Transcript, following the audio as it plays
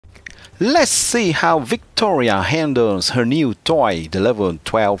Let's see how Viktoria handles her new toy, the level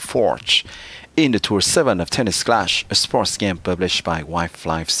 12 Forge, in the Tour 7 of Tennis Clash, a sports game published by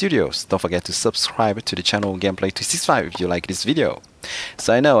Wi-Fi Studios. Don't forget to subscribe to the channel Gameplay 365 if you like this video.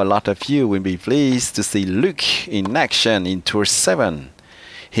 So I know a lot of you will be pleased to see Luke in action in Tour 7.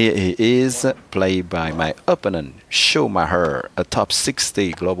 Here he is, played by my opponent Schumacher, a top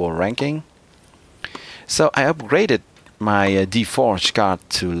 60 global ranking. So I upgraded my D-Forge card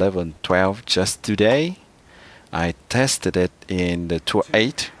to level 12 just today. I tested it in the Tour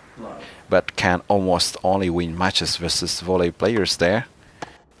 8, but can almost only win matches versus volley players there.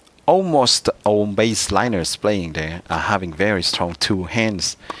 Almost all baseliners playing there are having very strong two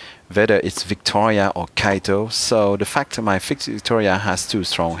hands, whether it's Viktoria or Kaito, so the fact that my Viktoria has two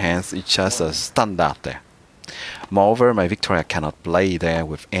strong hands is just a standard there. Moreover, my Viktoria cannot play there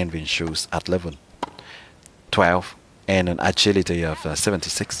with Anvil shoes at level 12 and an agility of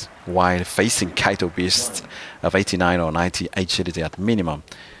 76, while facing Kaito beasts of 89 or 90 agility at minimum.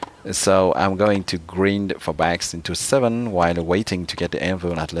 So I'm going to grind for backs into 7 while waiting to get the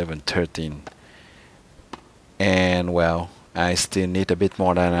Anvil at level 13. And well, I still need a bit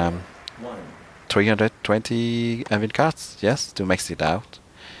more than 320 Anvil cards, yes, to max it out.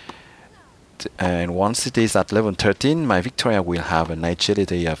 And once it is at level 13, my Viktoria will have an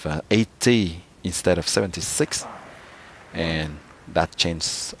agility of 80 instead of 76. And that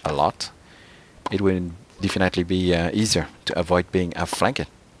changes a lot. It will definitely be easier to avoid being outflanked.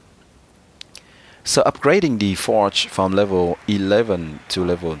 So upgrading the Forge from level 11 to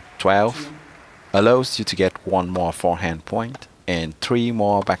level 12 allows you to get 1 more forehand point and 3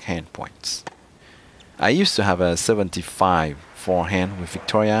 more backhand points. I used to have a 75 forehand with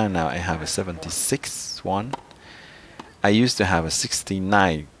Viktoria, now I have a 76 one. I used to have a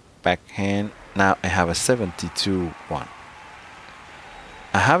 69 backhand, now I have a 72 one.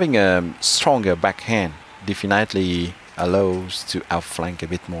 Having a stronger backhand definitely allows to outflank a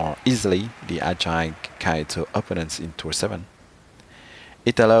bit more easily the agile Kaito opponents in Tour 7.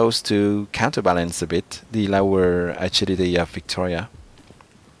 It allows to counterbalance a bit the lower agility of Viktoria.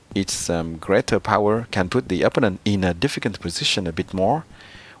 Its greater power can put the opponent in a difficult position a bit more,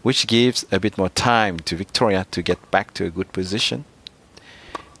 which gives a bit more time to Viktoria to get back to a good position,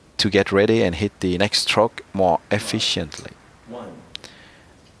 to get ready and hit the next stroke more efficiently.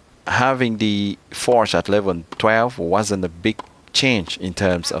 Having the Forge at level 12 wasn't a big change in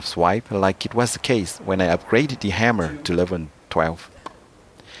terms of swipe like it was the case when I upgraded the hammer to level 12.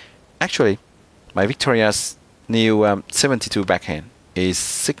 Actually, my Viktoria's new 72 backhand is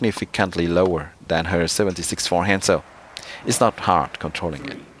significantly lower than her 76 forehand, so it's not hard controlling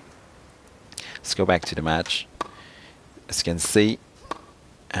it. Let's go back to the match. As you can see,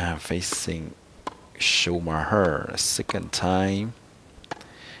 I'm facing Schumacher a second time.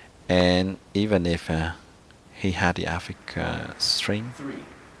 And even if he had the Africa string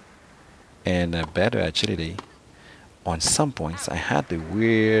and a better agility, on some points I had the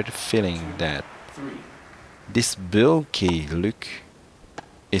weird feeling that this bulky look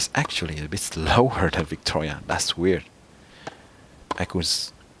is actually a bit slower than Viktoria. That's weird. I could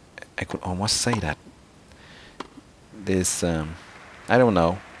almost say that this I don't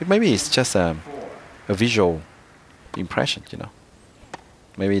know. Maybe it's just a visual impression, you know.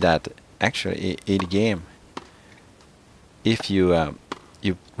 Maybe that actually in the game, if you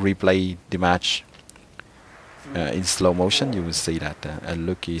you replay the match in slow motion, you will see that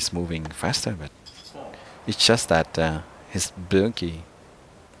Luke is moving faster, but it's just that his bulky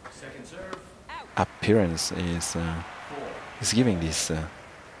appearance is giving this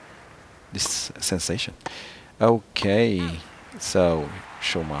this sensation. Okay, so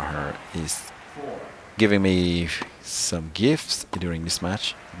Schumacher is giving me some gifts during this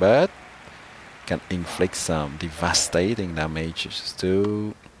match, but can inflict some devastating damages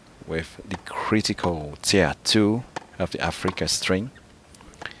too with the critical tier 2 of the Africa string.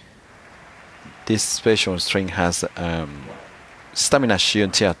 This special string has stamina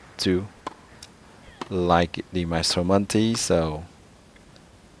shield tier 2 like the Maestro Monte, so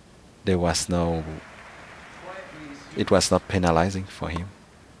it was not penalizing for him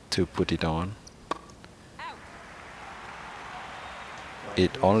to put it on.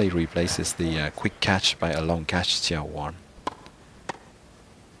 It only replaces the quick catch by a long catch tier 1.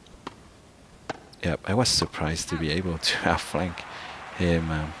 Yep, I was surprised to be able to outflank him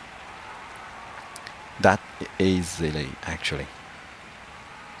that easily actually,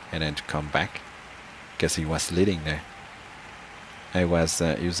 and then to come back because he was leading there. I was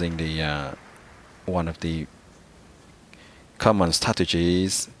using the one of the common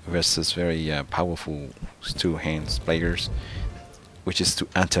strategies versus very powerful two hands players which is to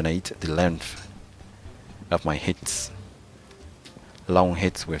alternate the length of my hits, long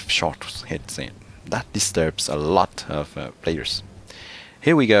hits with short hits, and that disturbs a lot of players.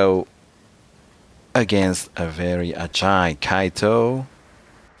 Here we go against a very agile Kaito,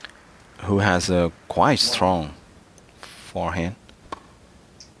 who has a quite strong forehand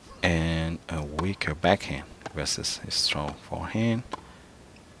and a weaker backhand versus his strong forehand.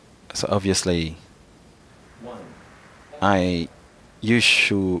 So obviously,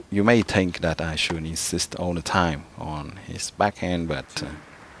 you may think that I should insist all the time on his backhand, but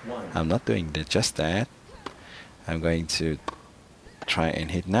I'm not doing just that. I'm going to try and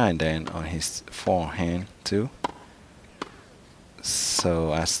hit now and then on his forehand too,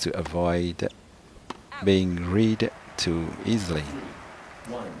 so as to avoid being read too easily.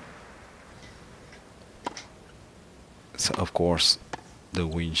 So of course the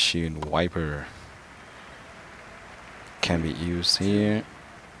windshield wiper can be used here,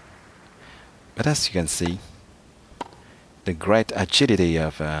 but as you can see, the great agility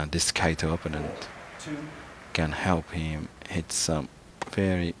of this Kaito opponent can help him hit some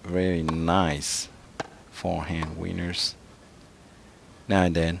very nice forehand winners now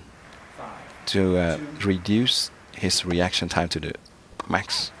and then to reduce his reaction time to the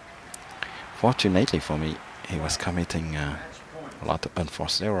max. Fortunately for me, he was committing a lot of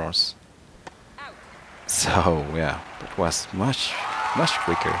unforced errors, so yeah, it was much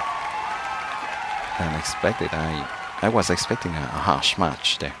quicker than expected. I was expecting a harsh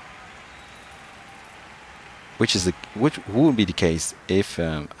match there, which would be the case if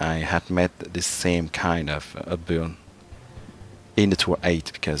I had met the same kind of build in the Tour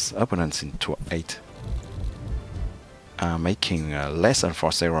 8, because opponents in Tour 8 are making less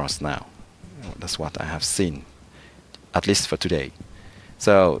unforced errors now. That's what I have seen, at least for today.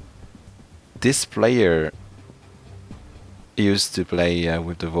 So this player used to play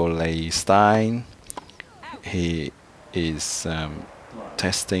with the volley style. He is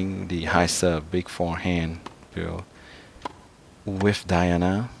testing the high serve big forehand build with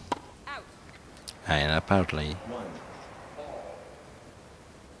Diana, and apparently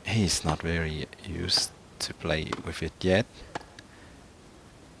he's not very used to play with it yet.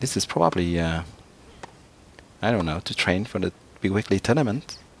 This is probably I don't know, to train for the big weekly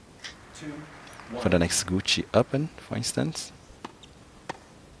tournament, for the next Gucci Open, for instance,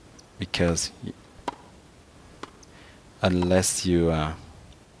 because unless you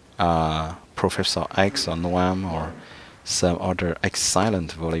are Professor X or Noam or some other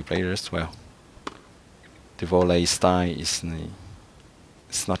excellent volley players, well, the volley style is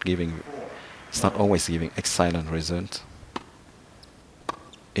it's not always giving excellent result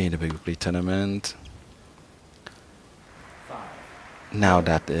in the big weekly tournament. Now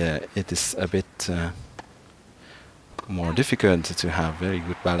that it is a bit more difficult to have very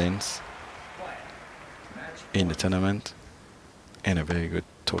good balance in the tournament and a very good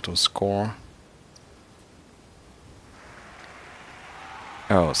total score.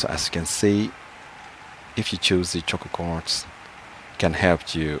 Oh, so as you can see, if you choose the choco chords, can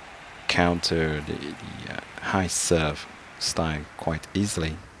help you counter the high serve style quite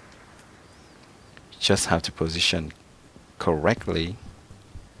easily. You just have to position correctly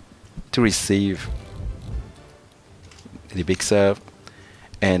to receive the big serve,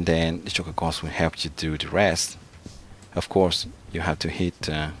 and then the choco chords will help you do the rest. Of course, you have to hit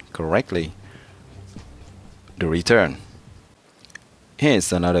correctly the return.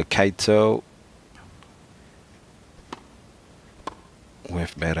 Here's another Kaito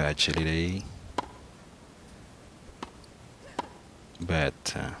with better agility,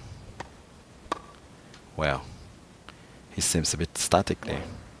 but well, he seems a bit static there.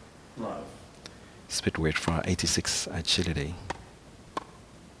 It's a bit weird for 86 agility.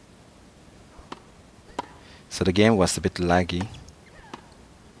 So the game was a bit laggy.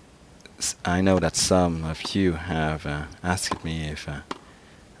 I know that some of you have asked me if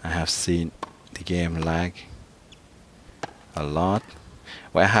I have seen the game lag a lot.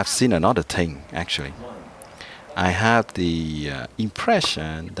 Well, I have seen another thing actually. I have the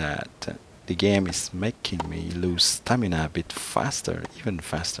impression that the game is making me lose stamina a bit faster, even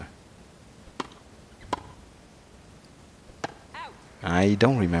faster. I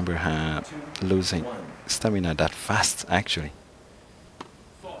don't remember losing stamina that fast actually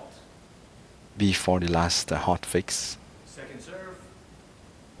before the last hot fix.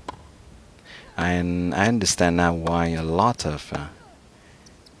 And I understand now why a lot of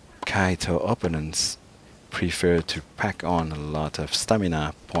Kaito opponents prefer to pack on a lot of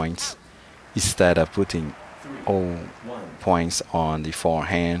stamina points instead of putting all points on the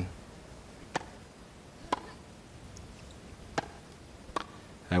forehand.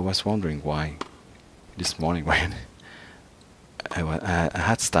 I was wondering why this morning when I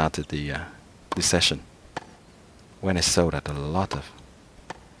had started the session, when I saw that a lot of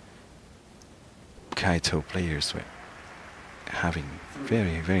Kaito players were having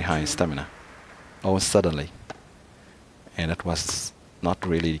very high stamina all suddenly, and that was not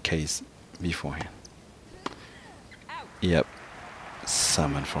really the case beforehand. Yep,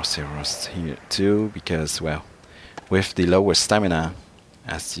 summon for zeros here too, because well, with the lower stamina,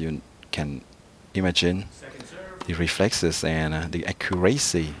 as you can imagine, the reflexes and the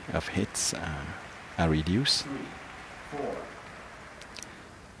accuracy of hits are reduced.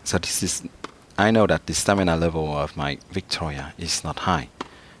 So this is, I know that the stamina level of my Viktoria is not high,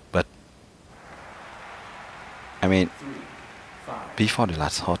 but I mean, before the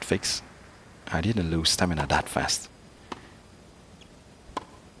last hotfix, I didn't lose stamina that fast.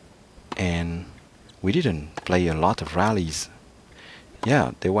 And we didn't play a lot of rallies.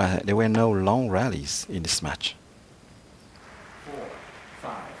 Yeah, there were no long rallies in this match. 4,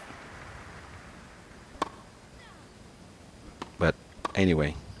 5. But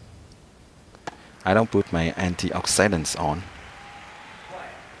anyway, I don't put my antioxidants on.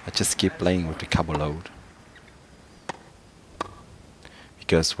 I just keep playing with the carbo load.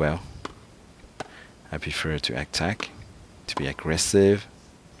 Because, well, I prefer to attack, to be aggressive,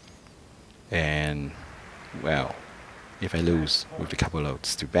 and, well, if I lose with the carbo load,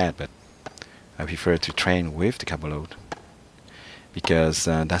 it's too bad, but I prefer to train with the carbo load, because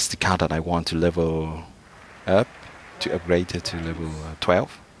that's the card that I want to level up, to upgrade it to level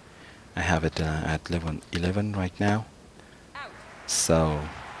 12. I have it at level 11 right now, so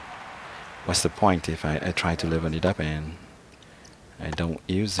what's the point if I try to level it up and I don't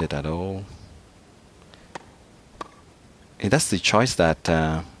use it at all? And that's the choice that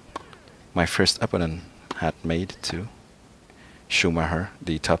my first opponent had made too. Schumacher,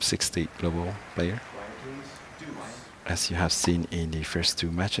 the top 60 global player, as you have seen in the first 2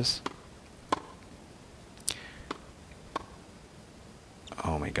 matches.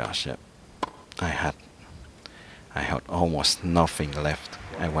 Oh my gosh, yep. I had almost nothing left.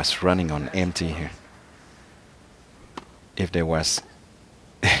 I was running on empty here. If there was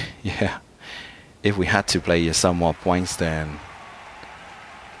yeah, if we had to play some more points, then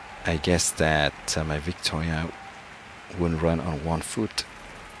I guess that my Viktoria wouldn't run on 1 foot,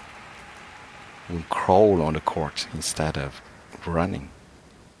 would crawl on the court instead of running.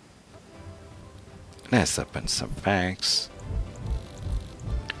 Let's open some packs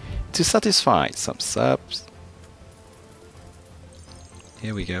to satisfy some subs.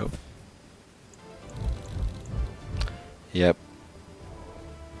 Here we go. Yep.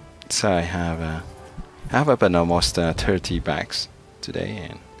 So I have opened almost 30 packs today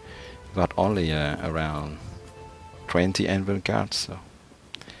and got only around 20 Anvil cards, so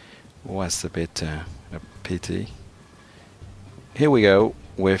was a bit a pity. Here we go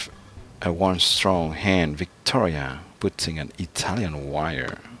with a 1 strong hand Viktoria putting an Italian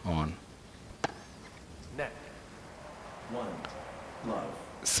wire on. Neck. 1. Love.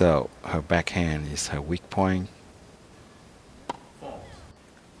 So her backhand is her weak point. Fault.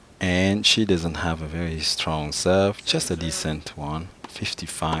 And she doesn't have a very strong serve, just a decent one,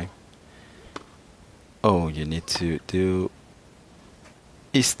 55. All you need to do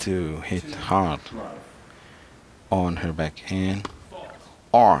is to hit hard on her backhand,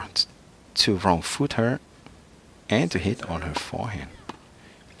 or to wrong foot her and to hit on her forehand.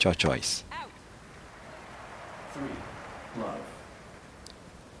 Your choice. 3. Love.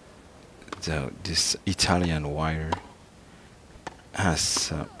 So this Italian wire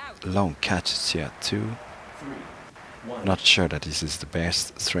has long catches here too. 3, 1. Not sure that this is the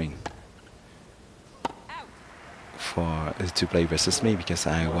best string for to play versus me, because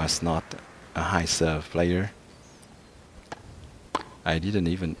I was not a high serve player. I didn't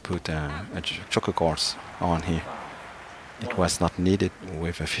even put a choker course on here. It was not needed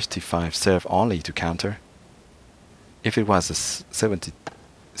with a 55 serve only to counter. If it was a 70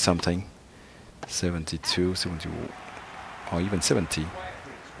 something, 72, 70, or even 70,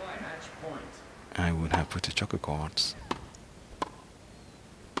 I would have put a choker course.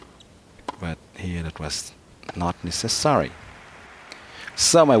 But here that was not necessary.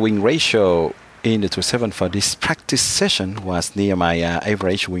 So my win ratio in the 2-7 for this practice session was near my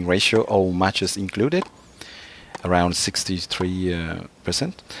average win ratio, all matches included, around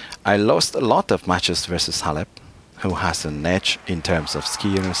 63%. I lost a lot of matches versus Halep, who has an edge in terms of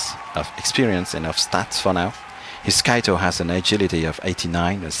skills, of experience, and of stats for now. His Kaito has an agility of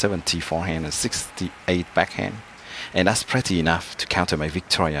 89, a 70 forehand, and 68 backhand, and that's pretty enough to counter my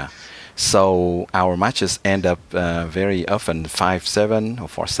Viktoria. So our matches end up very often 5-7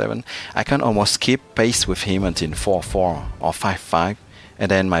 or 4-7. I can almost keep pace with him until 4-4 or 5-5,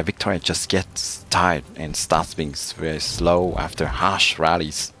 and then my Viktoria just gets tired and starts being very slow after harsh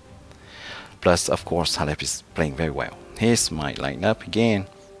rallies. Plus, of course, Halep is playing very well. Here's my lineup again.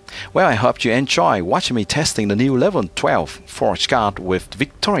 Well, I hope you enjoy watching me testing the new level 12 Forge card with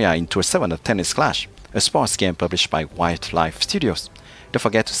Viktoria in Tour 7 of Tennis Clash, a sports game published by Wildlife Studios. Don't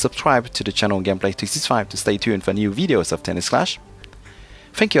forget to subscribe to the channel Gameplay 365 to stay tuned for new videos of Tennis Clash.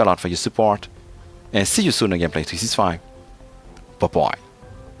 Thank you a lot for your support, and see you soon on Gameplay 365. Bye bye.